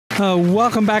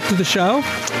Welcome back to the show.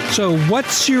 So what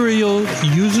cereal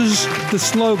uses the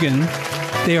slogan,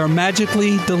 "They are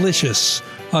magically delicious"?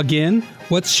 Again,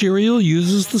 what cereal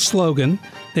uses the slogan,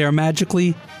 "They are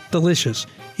magically delicious"?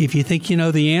 If you think you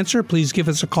know the answer, please give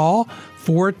us a call,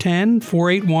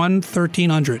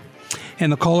 410-481-1300.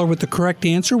 And the caller with the correct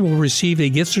answer will receive a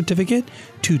gift certificate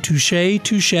to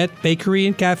Touchette Bakery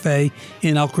and Cafe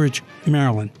in Elkridge,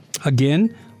 Maryland.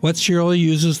 Again, what cereal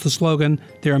uses the slogan,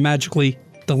 "They are magically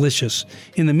delicious"?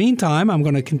 In the meantime, I'm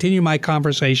going to continue my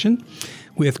conversation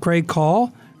with Craig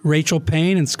Kahl, Rachel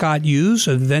Payne, and Scott Hughes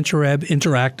of VentureWeb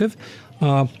Interactive.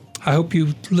 I hope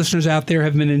you listeners out there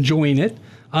have been enjoying it.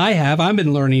 I have. I've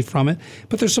been learning from it.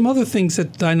 But there's some other things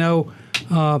that I know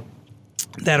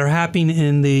that are happening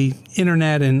in the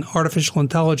internet and artificial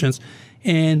intelligence.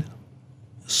 And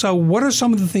so what are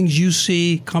some of the things you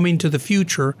see coming to the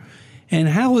future? And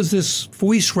how is this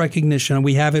voice recognition?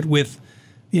 We have it with,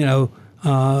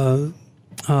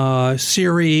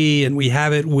 Siri, and we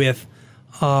have it with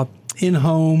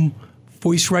in-home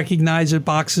voice recognizer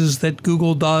boxes that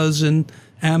Google does and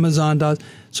Amazon does.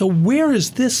 So where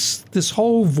is this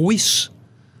whole voice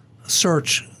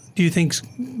search, do you think,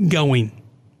 going?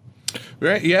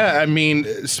 Right. Yeah. I mean,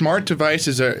 smart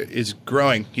devices is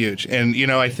growing huge. And,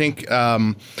 I think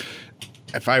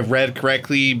if I read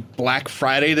correctly, Black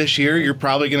Friday this year, you're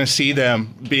probably going to see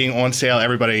them being on sale.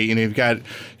 Everybody, you've got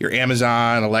your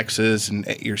Amazon, Alexas, and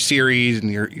your Siris, and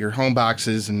your home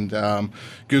boxes, and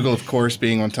Google, of course,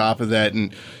 being on top of that.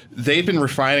 And they've been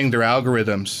refining their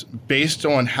algorithms based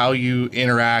on how you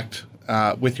interact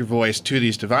with your voice to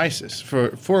these devices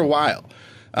for a while.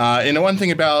 And the one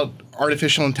thing about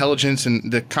artificial intelligence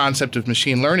and the concept of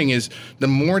machine learning is the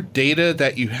more data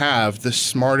that you have, the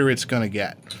smarter it's going to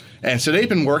get. And so they've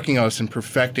been working on this and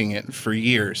perfecting it for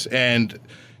years. And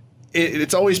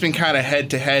it's always been kind of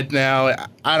head-to-head now.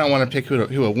 I don't want to pick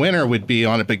who a winner would be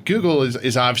on it, but Google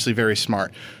is obviously very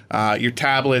smart. Your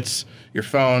tablets, your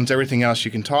phones, everything else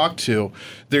you can talk to.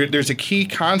 There's a key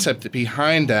concept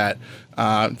behind that,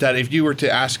 that if you were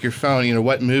to ask your phone,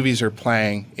 what movies are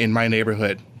playing in my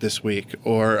neighborhood this week,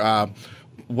 or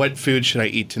what food should I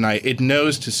eat tonight, it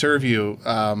knows to serve you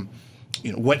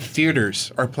what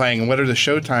theaters are playing and what are the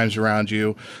show times around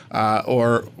you,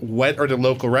 or what are the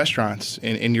local restaurants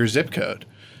in your zip code.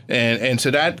 And so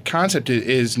that concept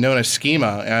is known as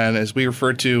schema, and as we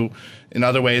refer to in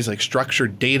other ways like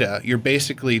structured data, you're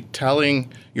basically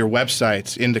telling your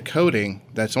websites in the coding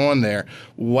that's on there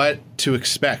what to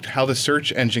expect, how the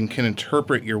search engine can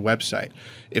interpret your website.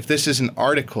 If this is an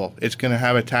article, it's going to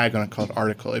have a tag on it called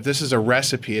article. If this is a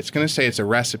recipe, it's going to say it's a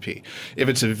recipe. If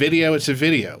it's a video, it's a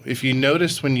video. If you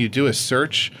notice when you do a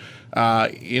search,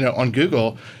 on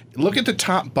Google, look at the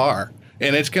top bar.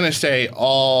 And it's going to say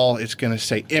it's going to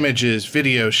say images,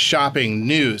 videos, shopping,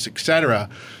 news, etc.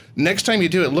 Next time you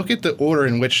do it, look at the order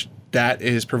in which that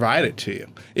is provided to you.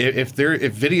 If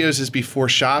videos is before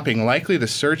shopping, likely the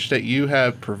search that you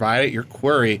have provided, your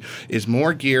query, is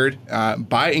more geared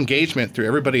by engagement through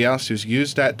everybody else who's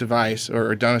used that device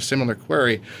or done a similar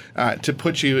query to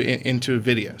put you into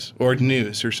videos or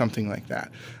news or something like that.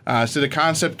 So the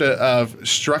concept of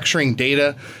structuring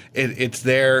data, it's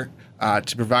there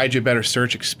to provide you a better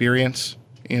search experience,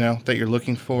 that you're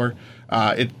looking for.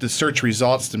 The search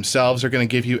results themselves are going to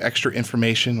give you extra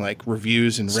information like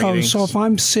reviews and ratings. So if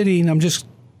I'm sitting,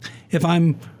 if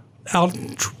I'm out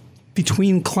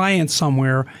between clients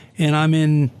somewhere and I'm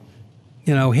in,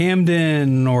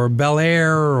 Hamden or Bel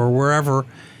Air or wherever,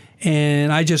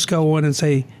 and I just go in and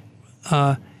say,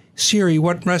 Siri,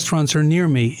 what restaurants are near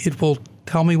me? It will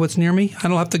tell me what's near me. I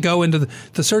don't have to go into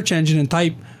the search engine and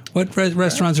type what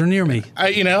restaurants are near me.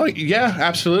 Yeah,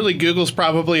 absolutely. Google's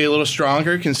probably a little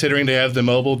stronger considering they have the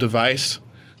mobile device,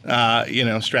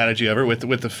 strategy over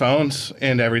with the phones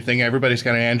and everything. Everybody's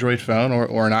got an Android phone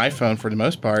or an iPhone for the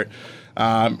most part.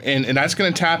 And that's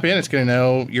going to tap in. It's going to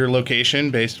know your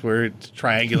location based where it's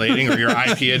triangulating or your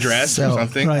IP address or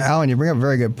something. Right, Allan, you bring up a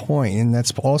very good point, and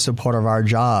that's also part of our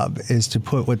job is to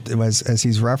put what, as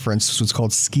he's referenced, what's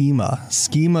called schema.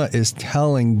 Schema is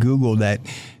telling Google that,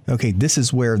 okay, this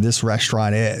is where this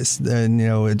restaurant is,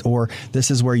 and, or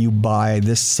this is where you buy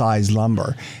this size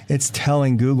lumber. It's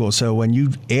telling Google. So when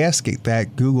you ask it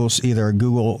that, Google's either a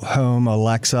Google Home,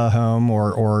 Alexa Home,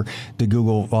 or the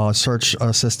Google search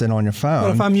assistant on your phone.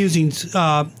 Well, if I'm using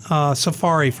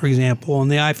Safari, for example, on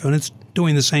the iPhone, it's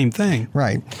doing the same thing.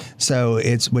 Right. So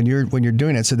it's when you're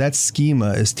doing it. So that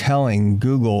schema is telling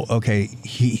Google, okay,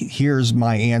 here's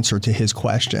my answer to his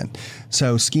question.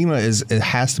 So schema it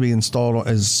has to be installed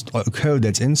as a code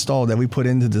that's installed that we put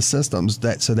into the systems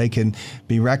so they can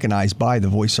be recognized by the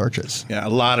voice searches. Yeah, a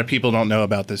lot of people don't know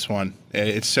about this one.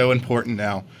 It's so important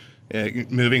now.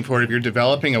 Moving forward, if you're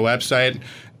developing a website,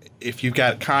 if you've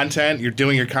got content, you're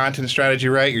doing your content strategy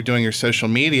right, you're doing your social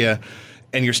media,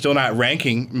 and you're still not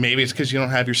ranking, maybe it's because you don't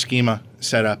have your schema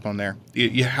set up on there.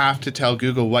 You have to tell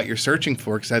Google what you're searching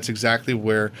for, because that's exactly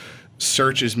where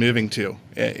search is moving to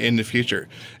in the future.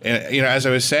 And as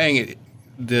I was saying,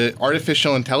 the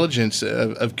artificial intelligence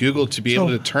of Google to be able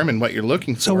to determine what you're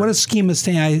looking for. So what does schema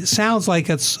stand? It sounds like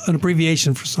it's an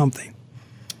abbreviation for something.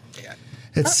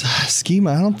 It's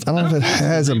schema. I don't know if it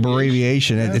has an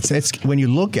abbreviation. It's when you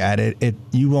look at it,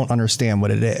 you won't understand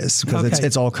what it is, because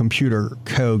it's all computer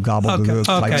code gobbledygook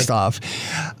type stuff.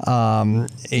 But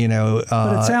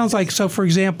it sounds like, so for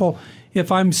example,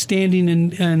 if I'm standing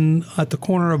in at the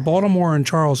corner of Baltimore and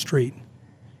Charles Street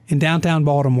in downtown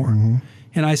Baltimore,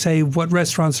 and I say what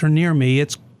restaurants are near me,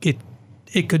 it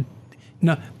could,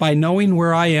 by knowing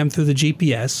where I am through the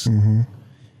GPS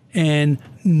and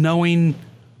knowing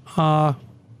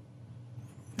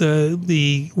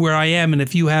the where I am, and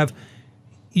if you have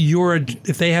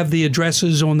if they have the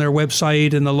addresses on their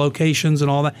website and the locations and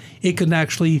all that, it can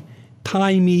actually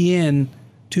tie me in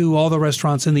to all the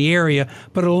restaurants in the area,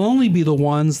 but it'll only be the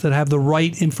ones that have the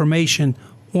right information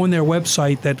on their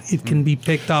website that it can be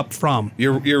picked up from.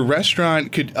 Your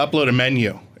restaurant could upload a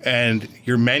menu, and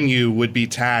your menu would be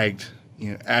tagged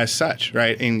as such,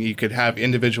 right? And you could have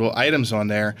individual items on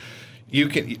there.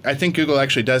 I think Google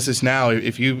actually does this now.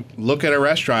 If you look at a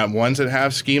restaurant, ones that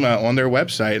have schema on their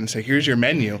website and say, here's your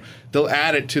menu, they'll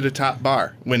add it to the top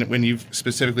bar when you've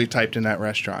specifically typed in that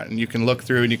restaurant. And you can look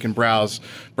through and you can browse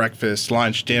breakfast,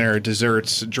 lunch, dinner,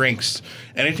 desserts, drinks,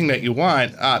 anything that you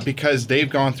want, because they've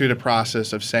gone through the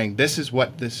process of saying, this is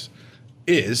what this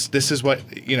is. This is what,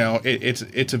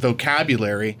 it's a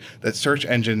vocabulary that search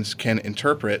engines can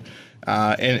interpret.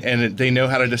 And they know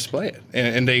how to display it.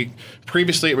 And they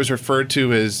previously it was referred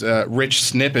to as rich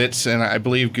snippets, and I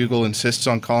believe Google insists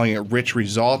on calling it rich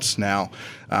results now.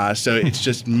 So it's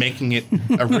just making it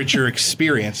a richer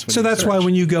experience. So that's why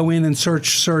when you go in and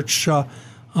search a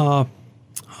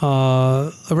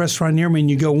restaurant near me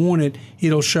and you go on it,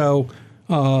 it'll show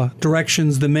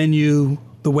directions, the menu,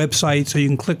 the website, so you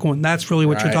can click on. That's really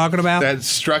what you're talking about? That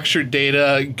structured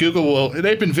data.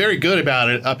 They've been very good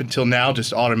about it up until now,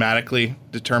 just automatically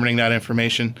determining that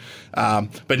information.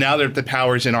 But now the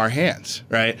power's in our hands,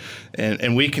 right?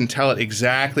 And we can tell it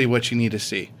exactly what you need to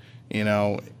see.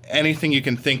 Anything you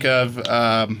can think of.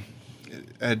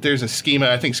 There's a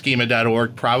schema. I think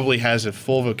schema.org probably has a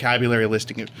full vocabulary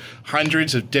listing of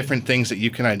hundreds of different things that you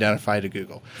can identify to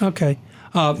Google. Okay.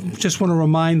 Just want to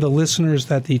remind the listeners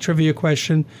that the trivia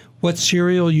question, what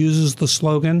cereal uses the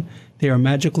slogan, "They are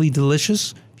magically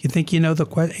delicious"? If you think you know the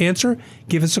answer,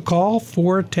 give us a call,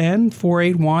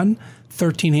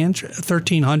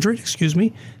 410-481-1300. Excuse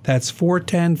me. That's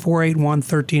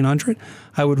 410-481-1300.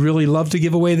 I would really love to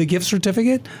give away the gift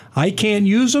certificate. I can't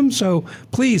use them, so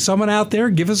please, someone out there,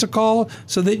 give us a call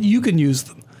so that you can use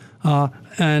them.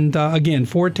 And again,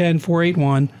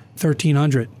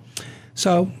 410-481-1300.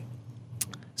 So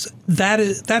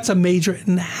that's a major.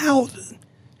 And how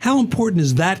important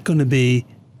is that going to be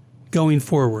going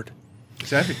forward?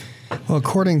 Exactly. Well,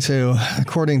 according to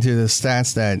the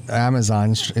stats that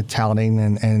Amazon's touting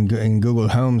and Google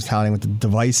Home's touting with the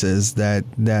devices, that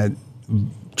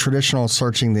traditional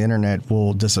searching the internet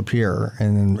will disappear,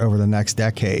 and over the next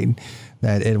decade,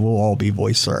 that it will all be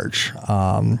voice search.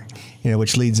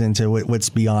 Which leads into what's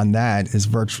beyond that is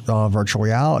virtual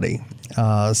reality.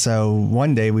 So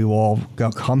one day we will all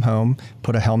come home,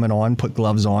 put a helmet on, put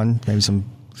gloves on, maybe some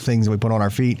things that we put on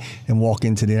our feet, and walk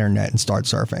into the internet and start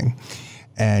surfing.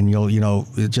 And you'll,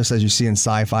 just as you see in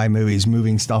sci-fi movies,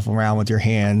 moving stuff around with your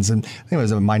hands. And I think it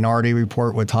was a Minority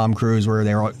Report with Tom Cruise where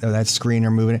they were that screen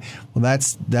are moving it. Well,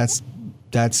 that's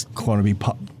going to be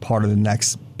part of the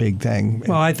next big thing.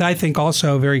 Well, I think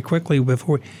also very quickly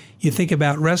before you think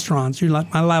about restaurants, you're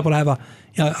liable to have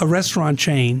a restaurant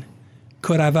chain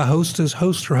could have a host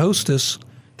or hostess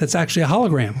that's actually a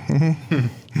hologram.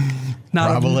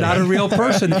 Not a real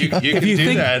person.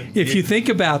 If you think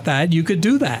about that, you could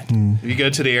do that. If you go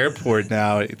to the airport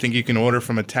now, I think you can order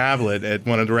from a tablet at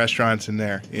one of the restaurants in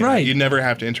there. You never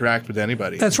have to interact with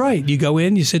anybody. That's right. You go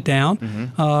in, you sit down.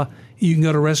 You can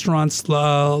go to restaurants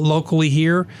locally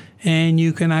here, and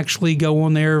you can actually go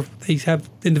on there. They have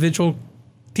individual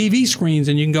TV screens,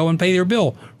 and you can go and pay your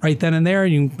bill right then and there,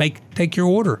 and you can take your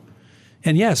order.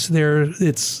 And yes,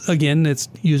 it's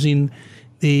using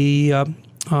the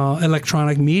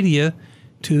electronic media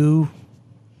to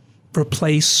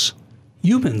replace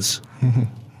humans.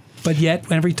 But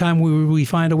yet, every time we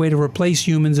find a way to replace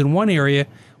humans in one area,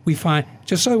 we find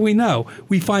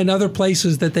other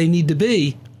places that they need to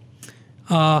be.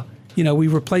 We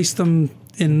replace them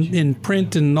in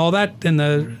print and all that, and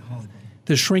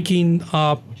the shrinking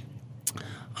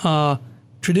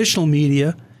traditional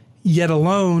media, yet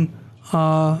alone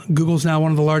Google's now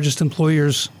one of the largest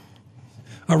employers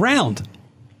around,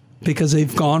 because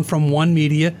they've gone from one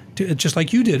media to, just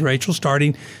like you did, Rachel,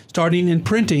 starting in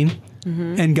printing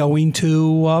and going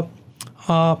to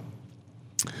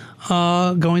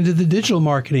the digital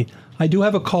marketing. I do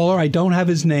have a caller. I don't have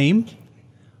his name.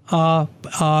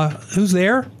 Who's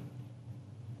there?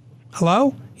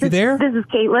 Hello? You there? This is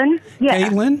Caitlin. Yeah.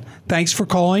 Caitlin, thanks for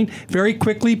calling. Very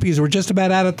quickly, because we're just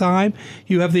about out of time.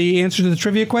 You have the answer to the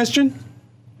trivia question?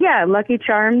 Yeah, Lucky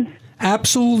Charms.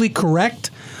 Absolutely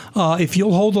correct. If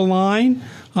you'll hold the line,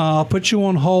 I'll put you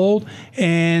on hold,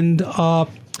 and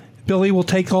Billy will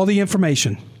take all the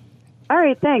information. All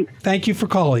right, thanks. Thank you for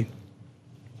calling.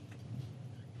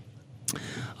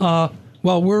 Well,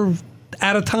 we're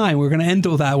out of time. We're going to end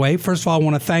it that way. First of all, I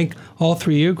want to thank all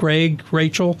three of you, Greg,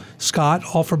 Rachel, Scott,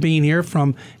 all for being here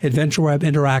from Adventure Web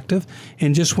Interactive.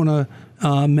 And just want to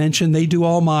mention they do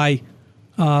all my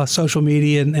social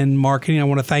media and marketing. I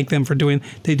want to thank them for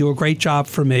they do a great job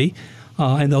for me,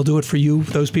 and they'll do it for you,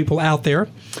 those people out there.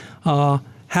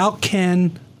 How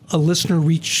can a listener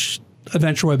reach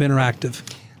Adventure Web Interactive?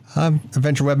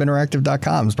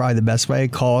 AdventureWebInteractive.com is probably the best way.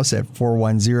 Call us at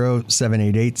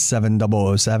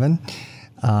 410-788-7007.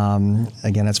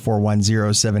 Again, that's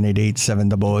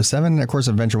 410-788-7007. And of course,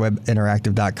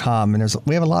 AdventureWebInteractive.com. And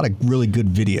we have a lot of really good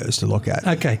videos to look at.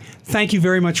 Okay. Thank you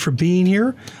very much for being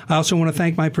here. I also want to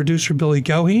thank my producer, Billy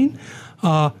Goheen,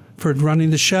 for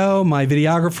running the show. My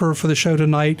videographer for the show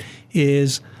tonight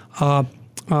is Larry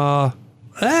from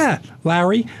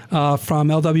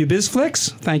LW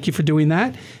BizFlix. Thank you for doing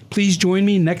that. Please join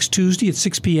me next Tuesday at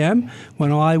 6 p.m.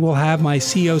 when I will have my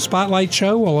CEO Spotlight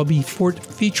show, where I'll be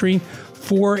featuring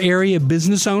 4 area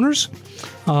business owners.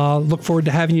 Look forward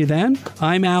to having you then.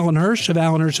 I'm Allan Hirsh of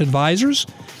Allan Hirsh Advisors.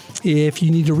 If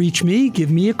you need to reach me, give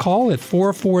me a call at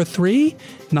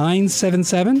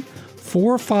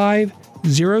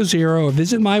 443-977-4500 or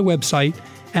visit my website,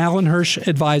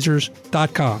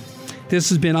 AllanHirschAdvisors.com. This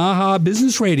has been AHA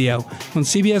Business Radio on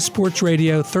CBS Sports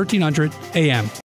Radio 1300 AM.